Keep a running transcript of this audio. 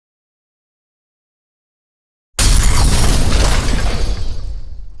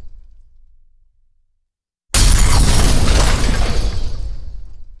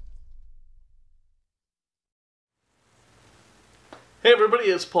Hey everybody,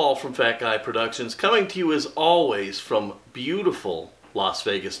 it's Paul from Fat Guy Productions, coming to you as always from beautiful Las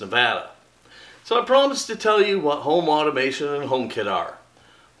Vegas, Nevada. So I promised to tell you what Home Automation and HomeKit are.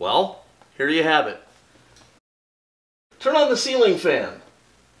 Well, here you have it. Turn on the ceiling fan.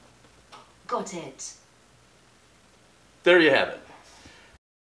 Got it. There you have it.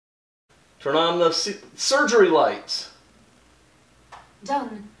 Turn on the surgery lights.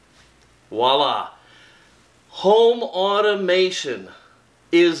 Done. Voila. Home automation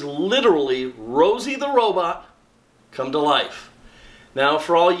is literally Rosie the robot come to life. Now,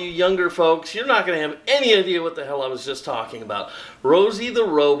 for all you younger folks, you're not going to have any idea what the hell I was just talking about. Rosie the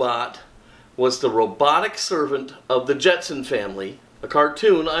robot was the robotic servant of the Jetson family, a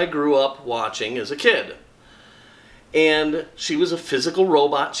cartoon I grew up watching as a kid. And she was a physical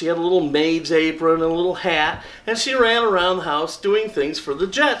robot. She had a little maid's apron and a little hat, and she ran around the house doing things for the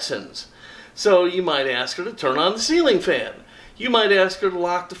Jetsons. So you might ask her to turn on the ceiling fan. You might ask her to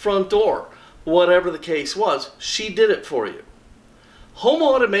lock the front door. Whatever the case was, she did it for you. Home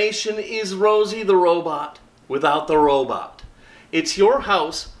automation is Rosie the robot without the robot. It's your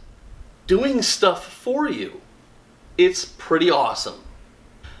house doing stuff for you. It's pretty awesome.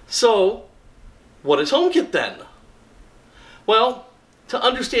 So, what is HomeKit then? Well, to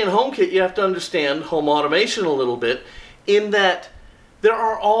understand HomeKit, you have to understand home automation a little bit, in that there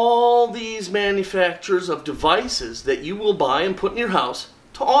are all these manufacturers of devices that you will buy and put in your house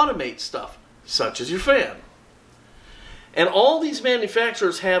to automate stuff, such as your fan. And all these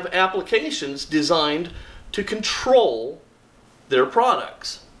manufacturers have applications designed to control their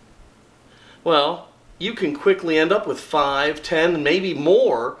products. Well, you can quickly end up with 5, 10, maybe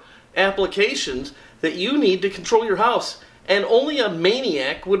more applications that you need to control your house. And only a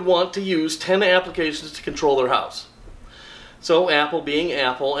maniac would want to use 10 applications to control their house. So Apple, being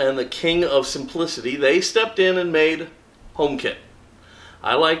Apple and the king of simplicity, they stepped in and made HomeKit.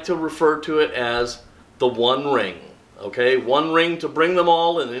 I like to refer to it as the one ring. Okay, one ring to bring them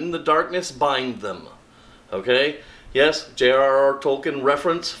all, and in the darkness bind them. Okay, yes, J.R.R. Tolkien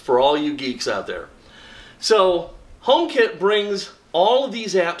reference for all you geeks out there. So HomeKit brings all of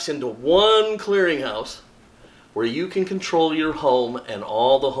these apps into one clearinghouse where you can control your home and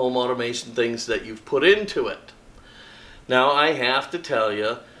all the home automation things that you've put into it. Now, I have to tell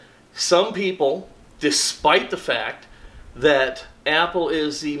you, some people, despite the fact that Apple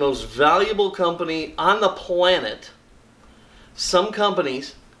is the most valuable company on the planet, some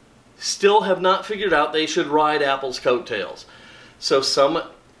companies still have not figured out they should ride Apple's coattails. So some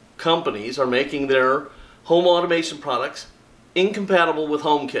companies are making their home automation products incompatible with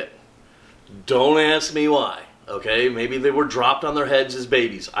HomeKit. Don't ask me why, okay? Maybe they were dropped on their heads as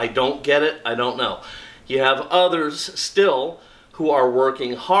babies. I don't get it. I don't know. You have others still who are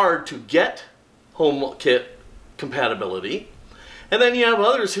working hard to get HomeKit compatibility. And then you have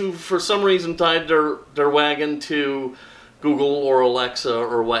others who, for some reason, tied their wagon to Google or Alexa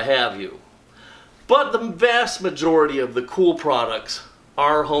or what have you. But the vast majority of the cool products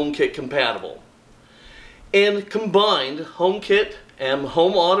are HomeKit compatible. And combined, HomeKit and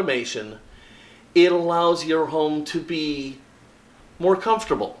home automation, it allows your home to be more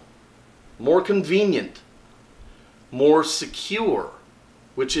comfortable, more convenient, more secure,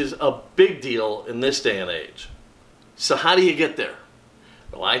 which is a big deal in this day and age. So how do you get there?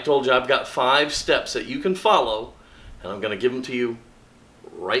 Well, I told you I've got 5 steps that you can follow, and I'm going to give them to you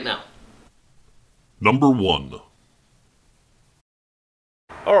right now. Number 1.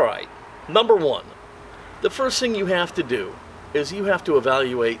 Alright, number 1. The first thing you have to do is you have to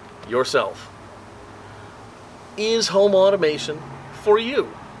evaluate yourself. Is home automation for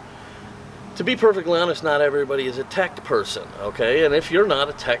you? To be perfectly honest, not everybody is a tech person, okay? And if you're not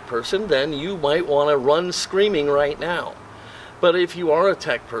a tech person, then you might want to run screaming right now. But if you are a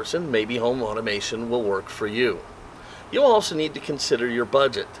tech person, maybe home automation will work for you. You'll also need to consider your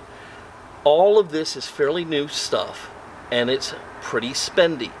budget. All of this is fairly new stuff, and it's pretty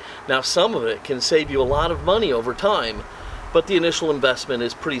spendy. Now, some of it can save you a lot of money over time, but the initial investment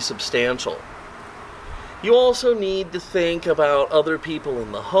is pretty substantial. You also need to think about other people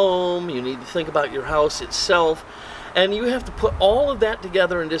in the home. You need to think about your house itself. And you have to put all of that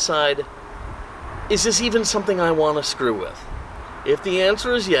together and decide, is this even something I want to screw with? If the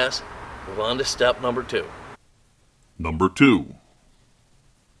answer is yes, move on to step number 2. Number 2.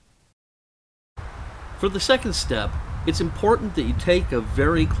 For the second step, it's important that you take a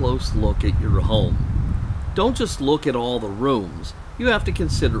very close look at your home. Don't just look at all the rooms. You have to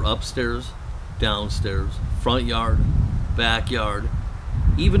consider upstairs, downstairs, front yard, backyard,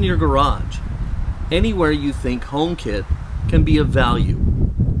 even your garage. Anywhere you think HomeKit can be of value.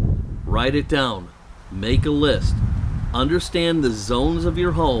 Write it down, make a list, Understand the zones of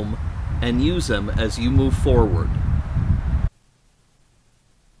your home and use them as you move forward.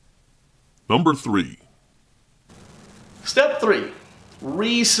 Number 3. Step 3.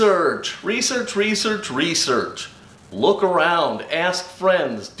 Research. Research, research, research. Look around, ask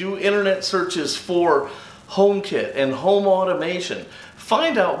friends, do internet searches for HomeKit and home automation.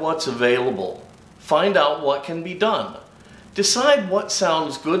 Find out what's available. Find out what can be done. Decide what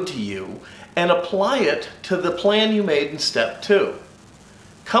sounds good to you and apply it to the plan you made in step 2.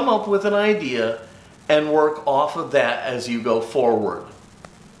 Come up with an idea and work off of that as you go forward.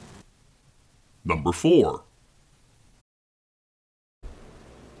 Number 4.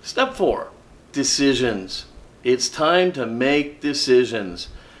 Step 4. Decisions. It's time to make decisions.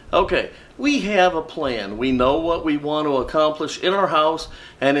 Okay, we have a plan. We know what we want to accomplish in our house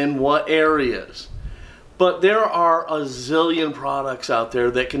and in what areas. But there are a zillion products out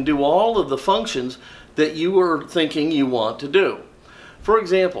there that can do all of the functions that you are thinking you want to do. For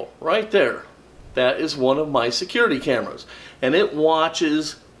example, right there, that is one of my security cameras, and it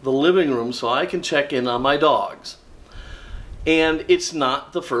watches the living room so I can check in on my dogs. And it's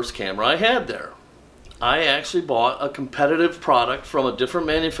not the first camera I had there. I actually bought a competitive product from a different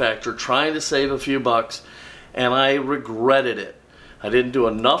manufacturer trying to save a few bucks, and I regretted it. I didn't do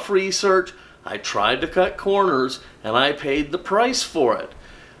enough research. I tried to cut corners, and I paid the price for it.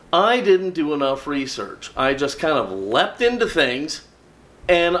 I didn't do enough research. I just kind of leapt into things,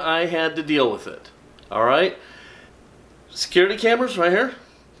 and I had to deal with it. All right? Security cameras right here.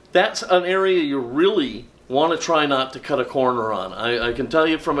 That's an area you really want to try not to cut a corner on. I can tell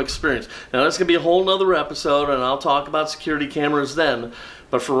you from experience. Now that's going to be a whole nother episode, and I'll talk about security cameras then.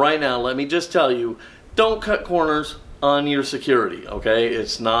 But for right now, let me just tell you, don't cut corners on your security, okay?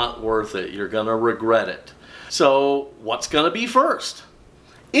 It's not worth it. You're going to regret it. So what's going to be first?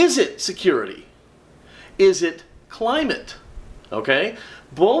 Is it security? Is it climate? Okay?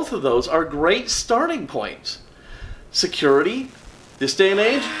 Both of those are great starting points. Security, this day and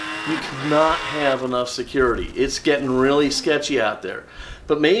age, you cannot have enough security. It's getting really sketchy out there.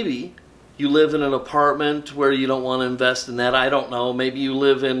 But maybe you live in an apartment where you don't want to invest in that. I don't know. Maybe you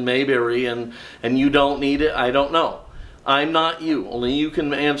live in Mayberry and you don't need it. I don't know. I'm not you. Only you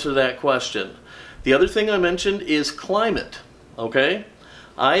can answer that question. The other thing I mentioned is climate. Okay?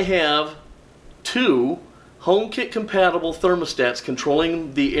 I have 2 HomeKit compatible thermostats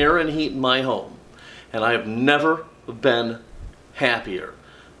controlling the air and heat in my home. And I have never been happier.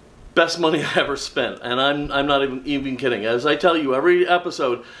 Best money I ever spent, and I'm not even kidding. As I tell you every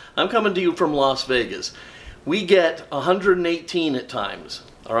episode, I'm coming to you from Las Vegas. We get 118 at times,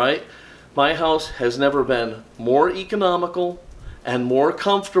 all right? My house has never been more economical and more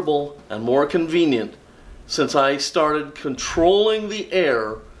comfortable and more convenient since I started controlling the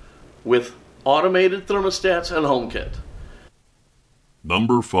air with automated thermostats and HomeKit.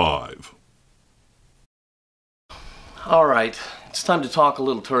 Number 5. All right, it's time to talk a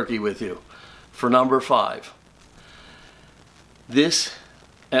little turkey with you for number 5. This,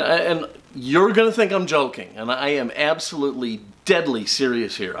 and you're going to think I'm joking, and I am absolutely deadly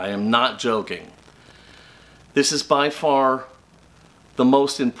serious here. I am not joking. This is by far the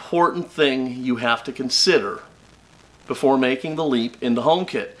most important thing you have to consider before making the leap into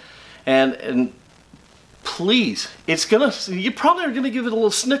HomeKit. And please, you probably are gonna give it a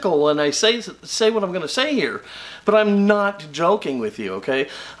little snickle when I say what I'm gonna say here, but I'm not joking with you, okay?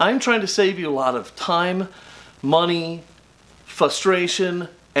 I'm trying to save you a lot of time, money, frustration,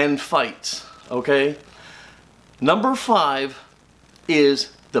 and fights, okay? Number 5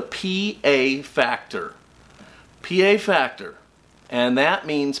 is the PA factor. PA factor, and that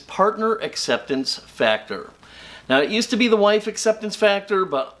means partner acceptance factor. Now, it used to be the wife acceptance factor,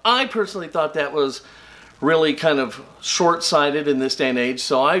 but I personally thought that was really kind of short-sighted in this day and age,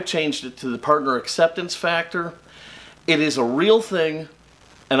 so I've changed it to the partner acceptance factor. It is a real thing,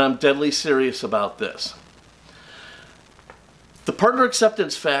 and I'm deadly serious about this. The partner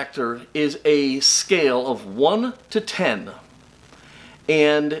acceptance factor is a scale of 1 to 10,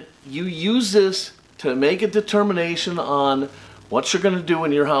 and you use this to make a determination on what you're going to do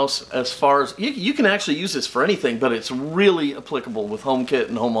in your house. As far as you can actually use this for anything, but it's really applicable with HomeKit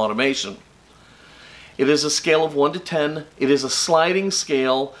and home automation. It is a scale of 1 to 10. It is a sliding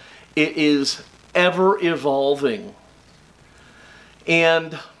scale. It is ever evolving.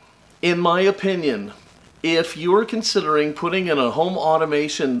 And in my opinion, if you're considering putting in a home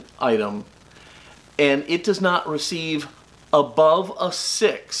automation item and it does not receive above a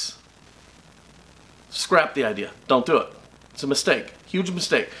 6, scrap the idea. Don't do it. It's a mistake. Huge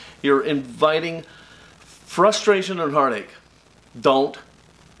mistake. You're inviting frustration and heartache. Don't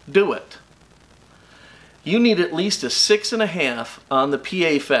do it. you need at least a 6.5 on the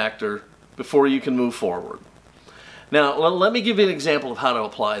PA factor before you can move forward. Now, let me give you an example of how to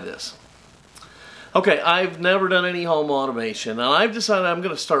apply this. Okay, I've never done any home automation, and I've decided I'm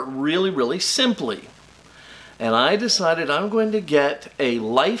going to start really simply. And I decided I'm going to get a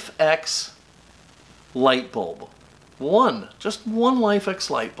LifeX light bulb. Just one LifeX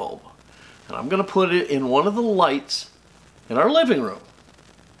light bulb. And I'm going to put it in one of the lights in our living room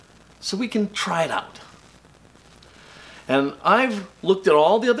so we can try it out. And I've looked at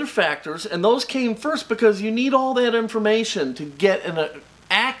all the other factors, and those came first because you need all that information to get an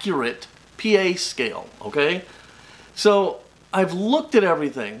accurate PA scale, okay? So I've looked at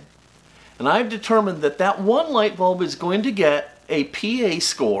everything, and I've determined that that one light bulb is going to get a PA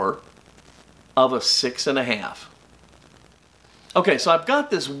score of a 6.5. Okay, so I've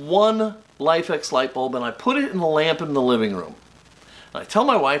got this one LifeX light bulb, and I put it in the lamp in the living room. And I tell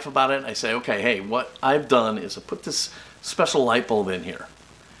my wife about it, and I say, okay, hey, what I've done is I put this special light bulb in here.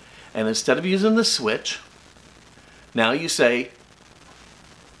 And instead of using the switch, now you say,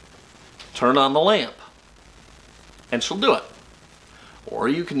 turn on the lamp, and she'll do it. Or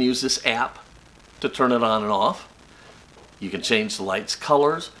you can use this app to turn it on and off. You can change the light's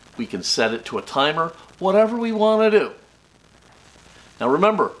colors. We can set it to a timer, whatever we want to do. Now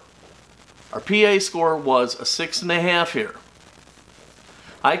remember, our PA score was a 6.5 here.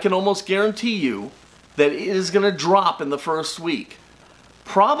 I can almost guarantee you that it is going to drop in the first week,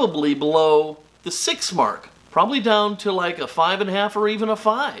 probably below the 6 mark, probably down to like a 5.5 or even a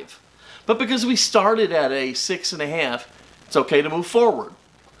 5. But because we started at a 6.5, it's okay to move forward.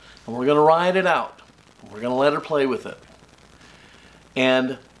 And we're going to ride it out. We're going to let her play with it.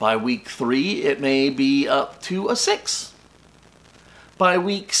 And by week 3, it may be up to a 6. By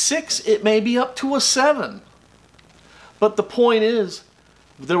week 6, it may be up to a 7. But the point is,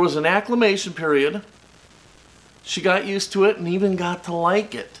 there was an acclimation period. She got used to it and even got to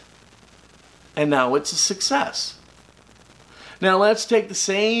like it. And now it's a success. Now let's take the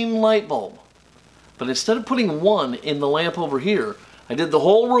same light bulb, but instead of putting one in the lamp over here, I did the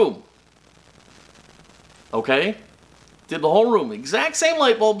whole room. Okay? Did the whole room. Exact same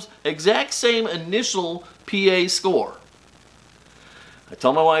light bulbs, exact same initial PA score. I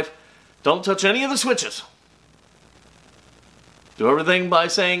tell my wife, don't touch any of the switches. Do everything by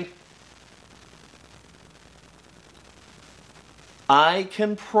saying, I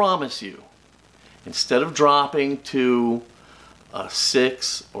can promise you, instead of dropping to a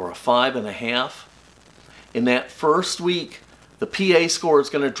 6 or a 5.5, in that first week, the PA score is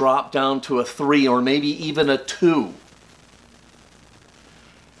going to drop down to a 3 or maybe even a 2.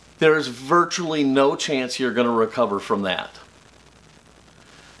 There's virtually no chance you're going to recover from that.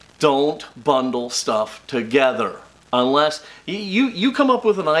 Don't bundle stuff together. Unless you come up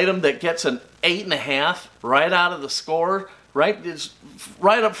with an item that gets an 8.5 right out of the score, it's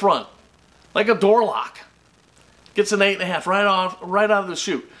right up front, like a door lock. Gets an 8.5 right out of the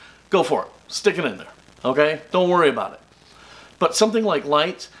chute. Go for it. Stick it in there. Okay? Don't worry about it. But something like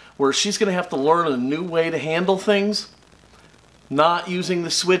lights, where she's going to have to learn a new way to handle things, not using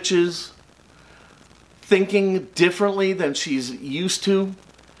the switches, thinking differently than she's used to,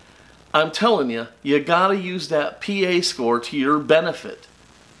 I'm telling you, you got to use that PA score to your benefit.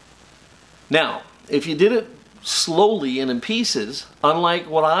 Now, if you did it slowly and in pieces, unlike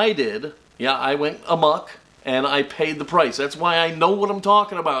what I did, yeah, I went amok and I paid the price. That's why I know what I'm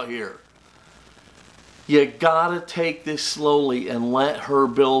talking about here. You got to take this slowly and let her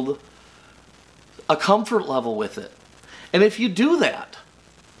build a comfort level with it. And if you do that,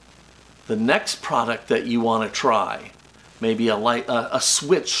 the next product that you want to try, maybe a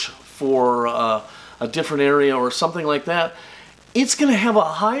switch for a different area or something like that, it's going to have a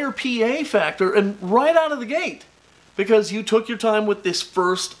higher PA factor and right out of the gate, because you took your time with this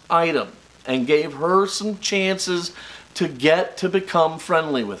first item and gave her some chances to get to become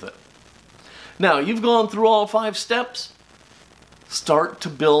friendly with it. Now, you've gone through all 5 steps. Start to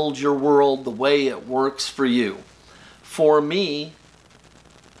build your world the way it works for you. For me,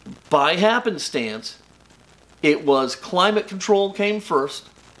 by happenstance, it was climate control came first,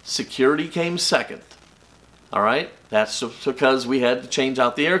 security came second. All right? That's because we had to change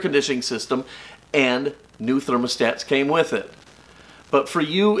out the air conditioning system and new thermostats came with it. But for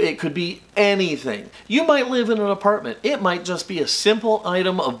you, it could be anything. You might live in an apartment. It might just be a simple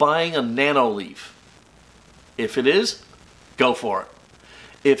item of buying a nano leaf. If it is, go for it.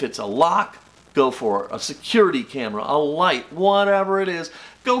 If it's a lock, go for it. A security camera, a light, whatever it is,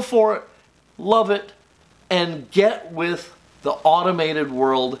 go for it. Love it. And get with the automated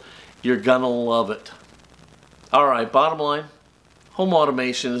world. You're gonna love it. All right, bottom line, home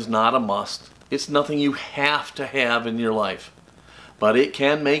automation is not a must. It's nothing you have to have in your life. But it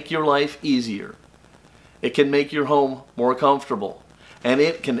can make your life easier. It can make your home more comfortable. And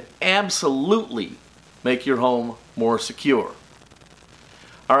it can absolutely make your home more secure.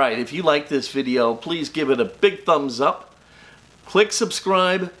 Alright, if you like this video, please give it a big thumbs up. Click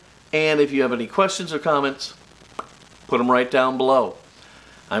subscribe. And if you have any questions or comments, put them right down below.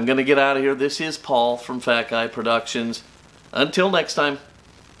 I'm going to get out of here. This is Paul from Fat Guy Productions. Until next time,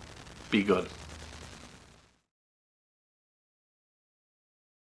 be good.